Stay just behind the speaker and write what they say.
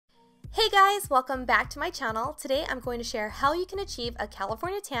Hey guys, welcome back to my channel. Today I'm going to share how you can achieve a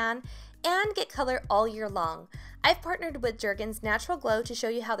California tan and get color all year long. I've partnered with Jergens Natural Glow to show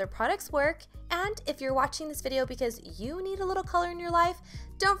you how their products work, and if you're watching this video because you need a little color in your life,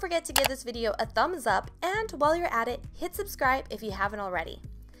 don't forget to give this video a thumbs up, and while you're at it, hit subscribe if you haven't already.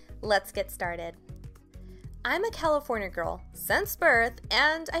 Let's get started. I'm a California girl since birth,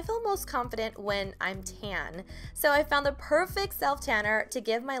 and I feel most confident when I'm tan. So I found the perfect self-tanner to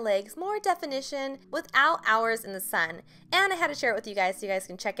give my legs more definition without hours in the sun. And I had to share it with you guys so you guys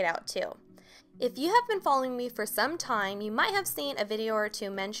can check it out too. If you have been following me for some time, you might have seen a video or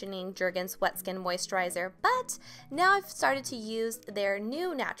two mentioning Jergens Wet Skin Moisturizer, but now I've started to use their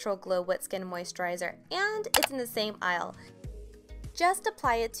new Natural Glow Wet Skin Moisturizer, and it's in the same aisle. Just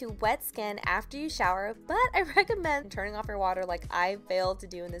apply it to wet skin after you shower, but I recommend turning off your water like I failed to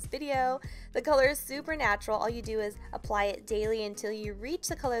do in this video. The color is super natural. All you do is apply it daily until you reach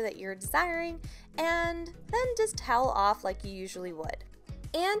the color that you're desiring, and then just towel off like you usually would.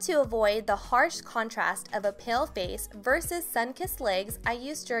 And to avoid the harsh contrast of a pale face versus sun-kissed legs, I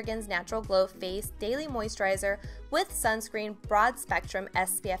use Jergens Natural Glow Face Daily Moisturizer with Sunscreen Broad Spectrum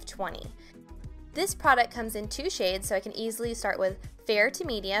SPF 20. This product comes in two shades, so I can easily start with fair to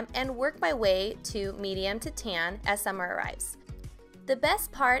medium and work my way to medium to tan as summer arrives. The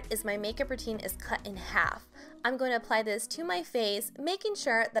best part is my makeup routine is cut in half. I'm going to apply this to my face, making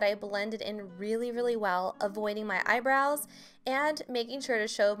sure that I blend it in really well, avoiding my eyebrows, and making sure to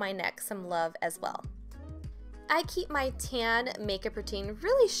show my neck some love as well. I keep my tan makeup routine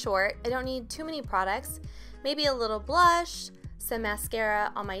really short. I don't need too many products. Maybe a little blush, some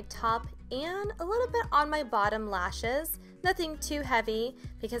mascara on my top, and a little bit on my bottom lashes. Nothing too heavy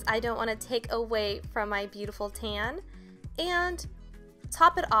because I don't want to take away from my beautiful tan. And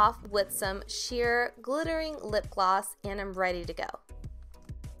top it off with some sheer glittering lip gloss, and I'm ready to go.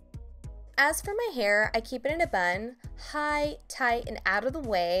 As for my hair, I keep it in a bun, high, tight, and out of the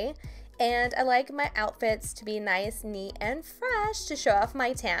way. And I like my outfits to be nice, neat, and fresh to show off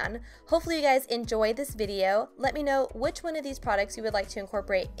my tan. Hopefully you guys enjoyed this video. Let me know which one of these products you would like to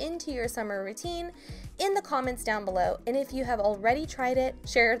incorporate into your summer routine in the comments down below. And if you have already tried it,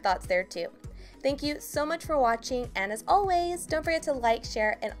 share your thoughts there too. Thank you so much for watching, and as always, don't forget to like,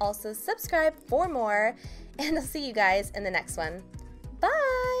 share, and also subscribe for more. And I'll see you guys in the next one.